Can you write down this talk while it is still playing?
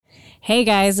Hey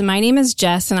guys, my name is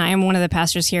Jess and I am one of the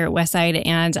pastors here at Westside,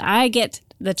 and I get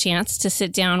the chance to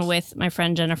sit down with my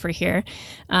friend Jennifer here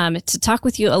to talk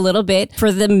with you a little bit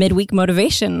for the Midweek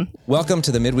Motivation. Welcome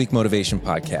to the Midweek Motivation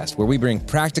Podcast, where we bring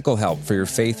practical help for your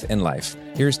faith and life.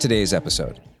 Here's today's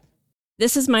episode.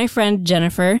 This is my friend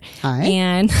Jennifer. Hi.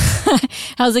 And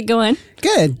how's it going?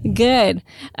 Good. Good.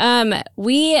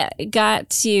 We got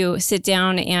to sit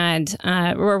down and,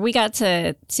 or we got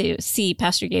to see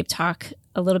Pastor Gabe talk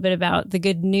a little bit about the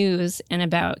good news and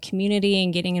about community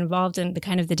and getting involved in the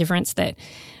kind of the difference that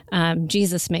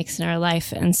Jesus makes in our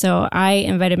life. And so I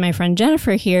invited my friend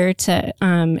Jennifer here to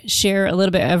share a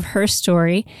little bit of her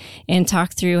story and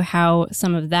talk through how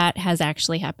some of that has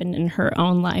actually happened in her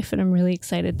own life. And I'm really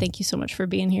excited. Thank you so much for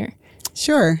being here.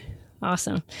 Sure.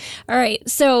 Awesome. All right.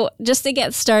 So just to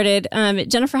get started,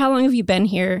 Jennifer, how long have you been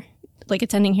here, like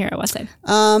attending here at Westside?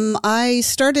 I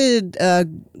started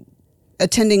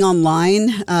attending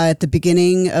online at the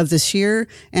beginning of this year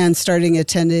and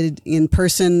attended in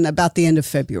person about the end of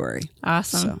February.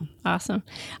 Awesome. Awesome.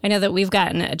 I know that we've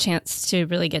gotten a chance to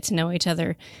really get to know each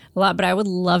other a lot, but I would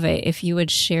love it if you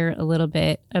would share a little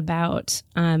bit about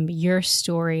your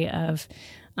story of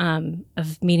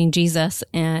meeting Jesus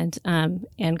and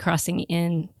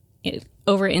crossing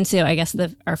over into, I guess,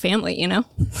 our family, you know?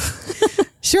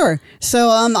 Sure. So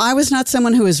I was not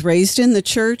someone who was raised in the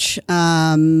church.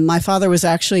 My father was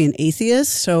actually an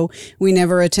atheist, so we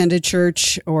never attended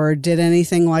church or did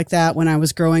anything like that when I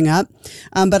was growing up.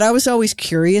 But I was always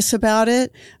curious about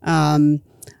it.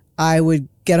 I would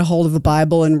get a hold of the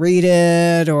Bible and read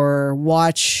it or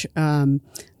watch.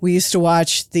 We used to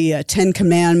watch the 10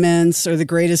 Commandments or The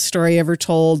Greatest Story Ever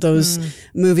Told, those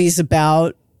movies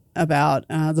about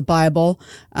the Bible.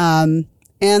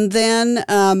 And then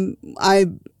I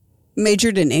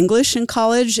majored in English in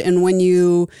college. And when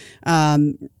you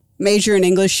major in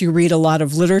English, you read a lot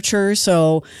of literature.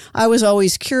 So I was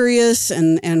always curious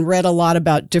and read a lot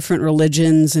about different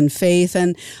religions and faith.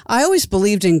 And I always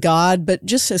believed in God, but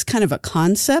just as kind of a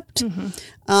concept. Mm-hmm.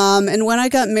 And when I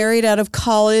got married out of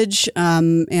college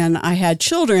and I had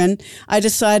children, I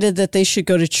decided that they should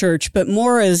go to church, but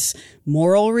more as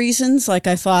moral reasons. Like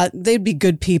I thought they'd be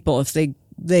good people if they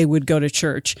would go to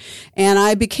church. And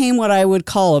I became what I would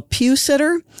call a pew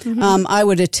sitter. Mm-hmm. I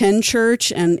would attend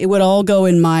church and it would all go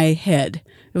in my head.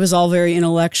 It was all very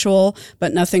intellectual,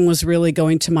 but nothing was really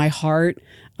going to my heart.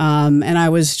 And I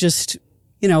was just,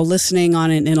 listening on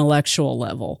an intellectual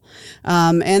level.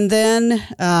 And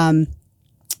then,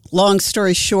 long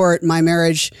story short, my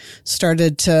marriage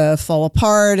started to fall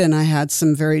apart and I had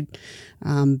some very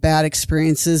bad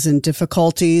experiences and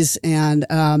difficulties. And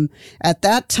at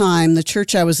that time, the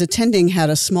church I was attending had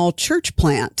a small church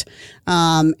plant.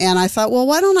 And I thought, well,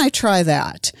 why don't I try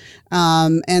that?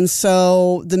 And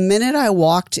so the minute I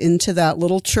walked into that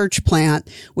little church plant,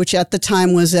 which at the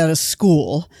time was at a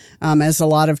school, as a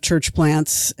lot of church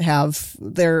plants have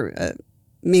their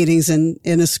meetings in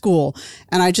a school.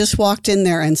 And I just walked in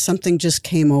there and something just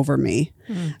came over me.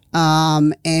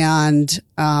 I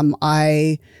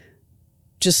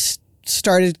just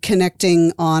started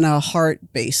connecting on a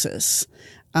heart basis.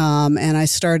 And I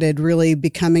started really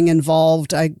becoming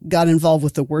involved. I got involved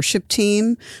with the worship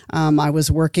team. I was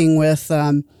working with,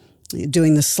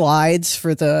 doing the slides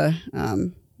for the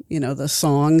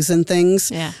songs and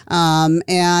things. Yeah.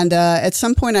 At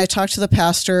some point I talked to the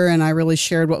pastor and I really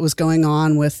shared what was going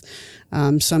on with,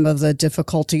 some of the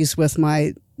difficulties with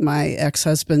my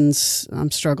ex-husband's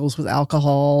struggles with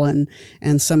alcohol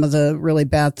and some of the really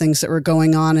bad things that were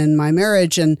going on in my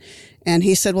marriage. And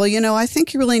he said, well, I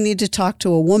think you really need to talk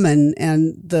to a woman.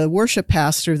 And the worship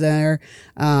pastor there,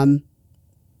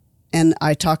 and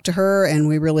I talked to her and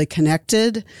we really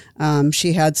connected.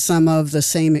 She had some of the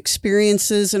same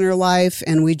experiences in her life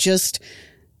and we just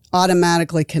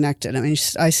automatically connected. I mean,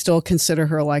 I still consider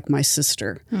her like my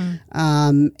sister.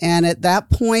 And at that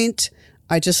point,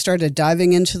 I just started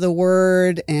diving into the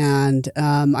Word, and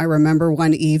I remember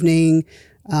one evening,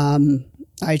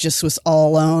 I just was all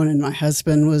alone, and my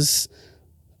husband was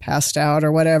passed out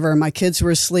or whatever. My kids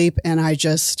were asleep, and I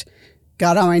just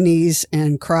got on my knees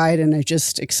and cried, and I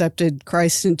just accepted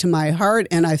Christ into my heart,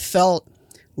 and I felt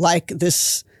like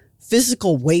this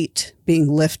physical weight being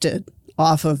lifted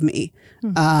off of me.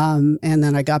 And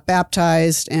then I got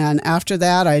baptized, and after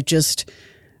that, I just...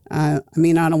 I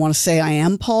don't want to say I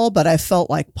am Paul, but I felt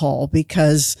like Paul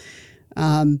because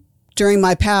during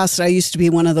my past, I used to be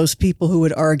one of those people who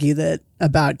would argue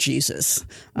about Jesus.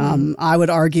 I would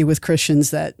argue with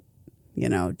Christians that,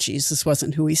 Jesus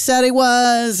wasn't who he said he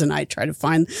was. And I try to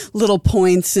find little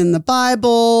points in the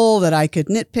Bible that I could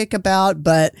nitpick about.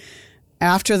 But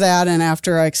after that, and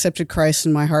after I accepted Christ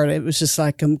in my heart, it was just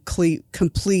like a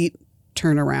complete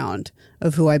turnaround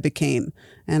of who I became.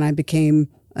 And I became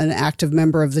an active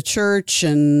member of the church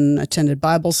and attended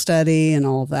Bible study and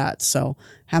all of that. So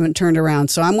haven't turned around.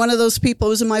 So I'm one of those people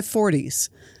who's in my 40s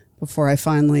before I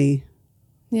finally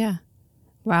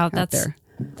Wow,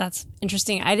 that's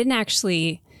interesting. I didn't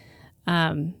actually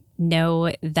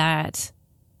know that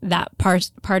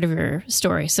part of your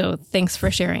story. So thanks for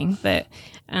sharing. But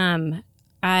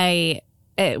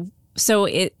so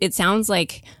it sounds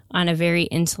like on a very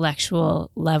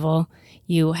intellectual level,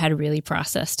 you had really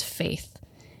processed faith,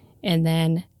 and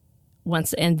then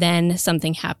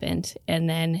something happened, and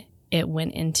then it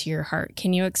went into your heart.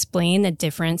 Can you explain the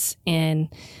difference in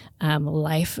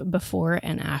life before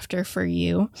and after for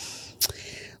you?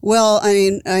 Well, I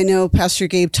mean, I know Pastor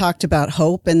Gabe talked about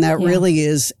hope, and that really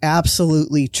is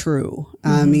absolutely true.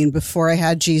 I mean, before I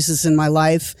had Jesus in my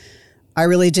life, I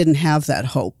really didn't have that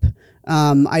hope.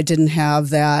 I didn't have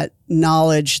that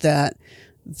knowledge that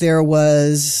there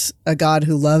was a God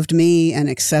who loved me and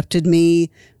accepted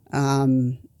me,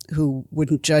 who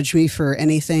wouldn't judge me for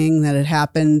anything that had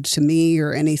happened to me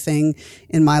or anything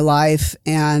in my life.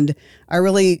 And I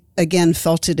really, again,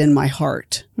 felt it in my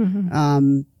heart,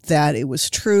 that it was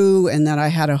true and that I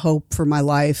had a hope for my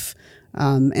life,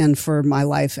 and for my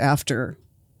life afterwards.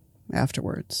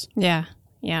 Yeah.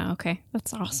 Yeah. Okay.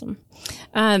 That's awesome.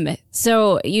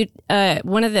 So you,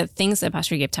 one of the things that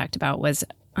Pastor Gabe talked about was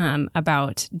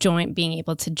about being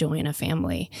able to join a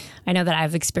family. I know that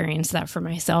I've experienced that for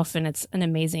myself, and it's an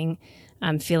amazing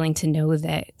feeling to know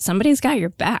that somebody's got your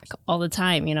back all the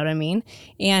time. You know what I mean?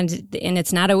 And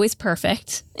it's not always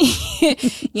perfect,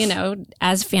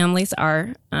 as families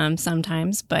are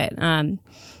sometimes. But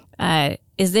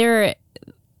is there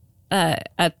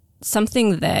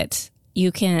something that you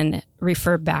can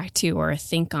refer back to or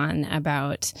think on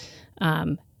about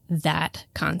that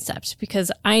concept?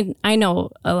 Because I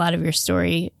know a lot of your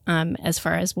story as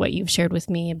far as what you've shared with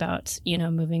me about,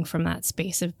 moving from that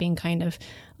space of being kind of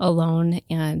alone.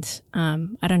 And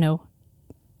I don't know,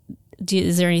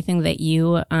 is there anything that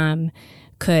you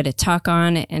could talk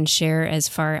on and share as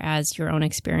far as your own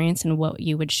experience and what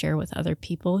you would share with other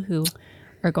people who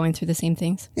are going through the same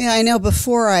things? Yeah, I know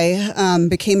before I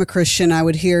became a Christian, I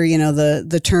would hear,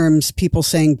 the terms, people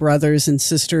saying brothers and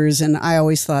sisters. And I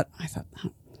always thought,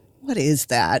 what is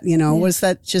that? Was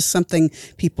that just something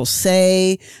people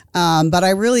say? But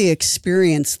I really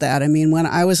experienced that. I mean, when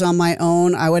I was on my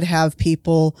own, I would have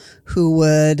people who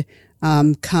would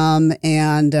come,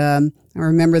 and I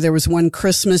remember there was one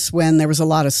Christmas when there was a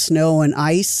lot of snow and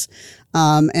ice,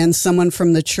 and someone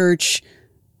from the church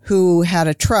who had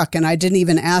a truck, and I didn't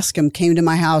even ask him, came to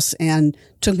my house and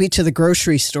took me to the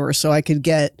grocery store so I could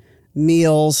get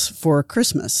meals for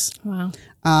Christmas. Wow.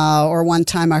 Or one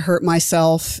time I hurt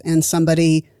myself and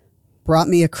somebody brought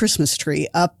me a Christmas tree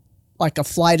up like a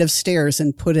flight of stairs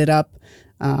and put it up.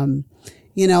 And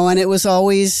it was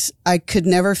always, I could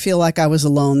never feel like I was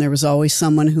alone. There was always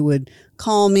someone who would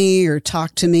call me or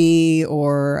talk to me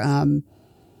or,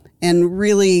 and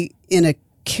really in a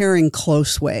caring,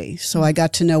 close way. So I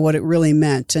got to know what it really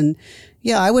meant. And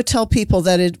I would tell people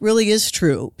that it really is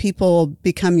true. People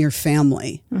become your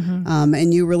family,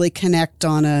 and you really connect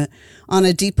on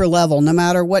a deeper level. No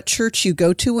matter what church you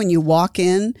go to, when you walk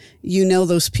in,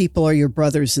 those people are your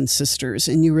brothers and sisters,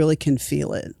 and you really can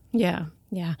feel it. Yeah.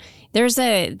 Yeah. There's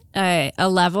a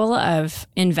level of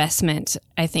investment,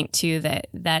 I think, too,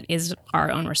 that is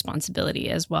our own responsibility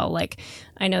as well. Like,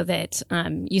 I know that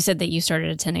you said that you started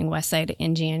attending Westside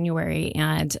in January,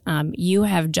 and you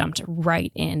have jumped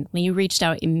right in. You reached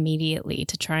out immediately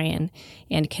to try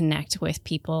and connect with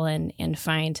people and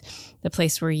find the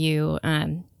place where you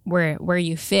where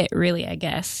you fit, really, I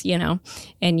guess,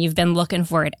 and you've been looking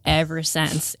for it ever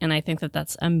since. And I think that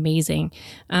that's amazing.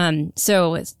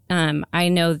 So I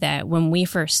know that when we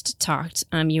first talked,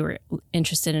 you were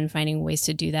interested in finding ways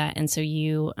to do that. And so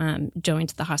you joined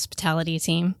the hospitality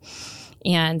team.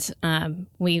 And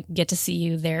we get to see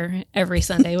you there every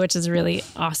Sunday, which is really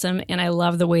awesome. And I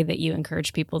love the way that you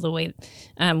encourage people, the way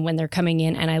when they're coming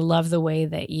in. And I love the way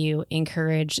that you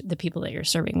encourage the people that you're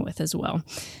serving with as well.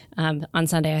 On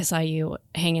Sunday, I saw you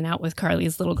hanging out with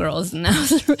Carly's little girls, and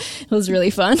it was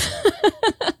really fun.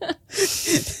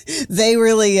 They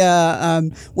really,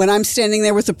 when I'm standing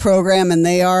there with the program and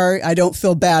I don't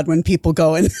feel bad when people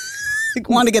go and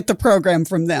want to get the program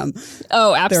from them.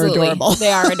 Oh, absolutely. They're adorable.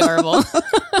 They are adorable.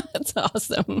 That's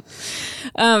awesome.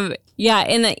 And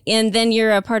then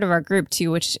you're a part of our group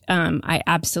too, which I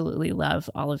absolutely love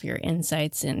all of your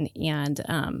insights and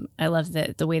I love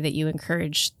the way that you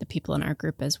encourage the people in our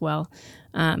group as well.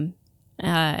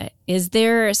 Is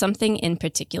there something in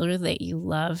particular that you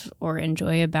love or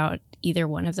enjoy about either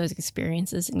one of those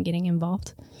experiences in getting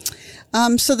involved?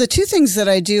 So the two things that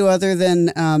I do other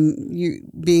than you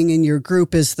being in your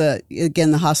group is the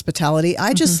hospitality.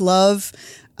 I just love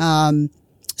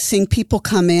seeing people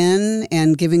come in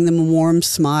and giving them a warm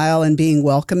smile and being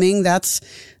welcoming. That's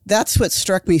what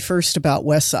struck me first about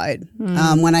Westside.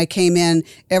 When I came in,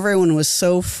 everyone was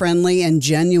so friendly and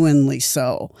genuinely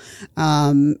so.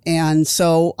 And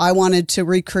so I wanted to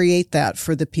recreate that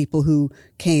for the people who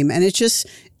came. And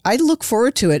I look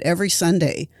forward to it every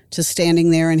Sunday, to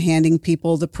standing there and handing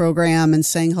people the program and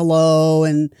saying hello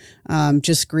and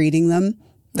just greeting them.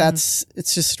 It's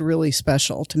just really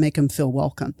special to make them feel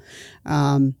welcome.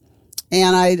 And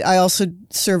I also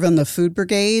serve on the food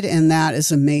brigade, and that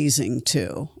is amazing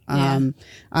too.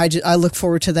 I look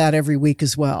forward to that every week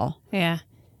as well. Yeah.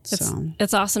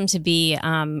 It's awesome to be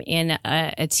in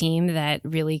a team that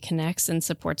really connects and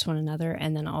supports one another,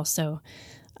 and then also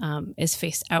is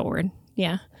faced outward.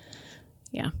 Yeah.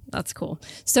 Yeah, that's cool.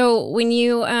 So when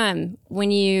you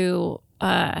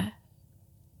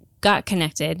got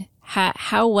connected,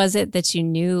 how was it that you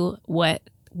knew where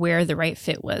the right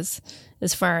fit was,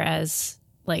 as far as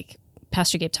like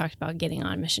Pastor Gabe talked about getting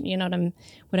on mission? You know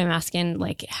what I'm asking?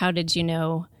 Like, how did you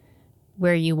know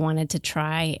where you wanted to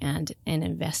try and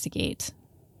investigate?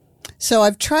 So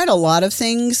I've tried a lot of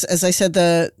things. As I said,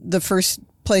 the first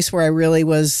place where I really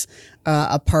was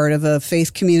a part of a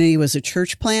faith community was a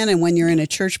church plant. And when you're in a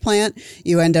church plant,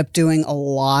 you end up doing a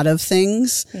lot of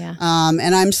things. Yeah.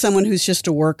 And I'm someone who's just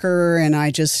a worker, and I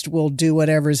just will do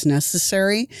whatever's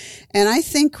necessary. And I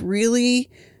think really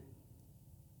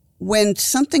when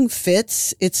something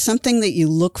fits, it's something that you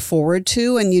look forward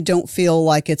to and you don't feel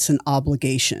like it's an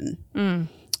obligation.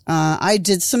 I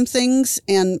did some things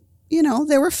and,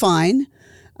 they were fine.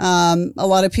 A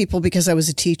lot of people, because I was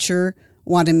a teacher,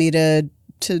 wanted me to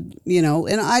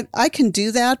and I can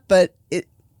do that, but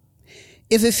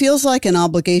if it feels like an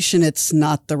obligation, it's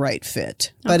not the right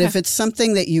fit. But if it's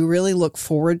something that you really look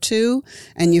forward to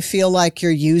and you feel like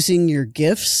you're using your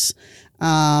gifts,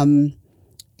 I'm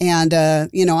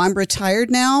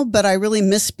retired now, but I really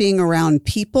miss being around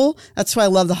people. That's why I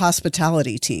love the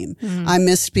hospitality team. I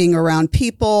miss being around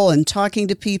people and talking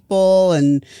to people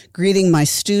and greeting my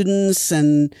students.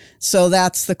 And so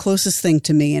that's the closest thing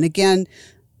to me. And again,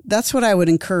 that's what I would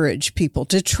encourage people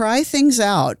to try things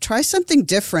out. Try something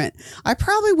different. I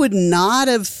probably would not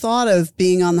have thought of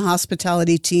being on the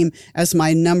hospitality team as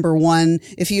my number one.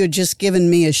 If you had just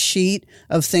given me a sheet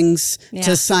of things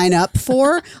to sign up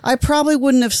for, I probably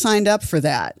wouldn't have signed up for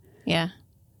that. Yeah.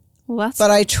 Well, but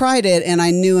I tried it and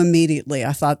I knew immediately.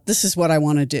 I thought, this is what I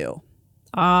want to do.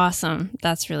 Awesome.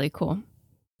 That's really cool.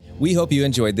 We hope you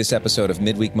enjoyed this episode of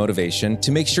Midweek Motivation.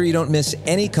 To make sure you don't miss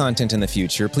any content in the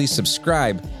future, please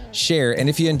subscribe, share, and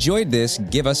if you enjoyed this,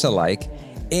 give us a like,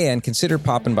 and consider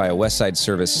popping by a Westside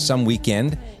service some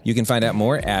weekend. You can find out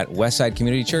more at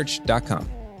westsidecommunitychurch.com.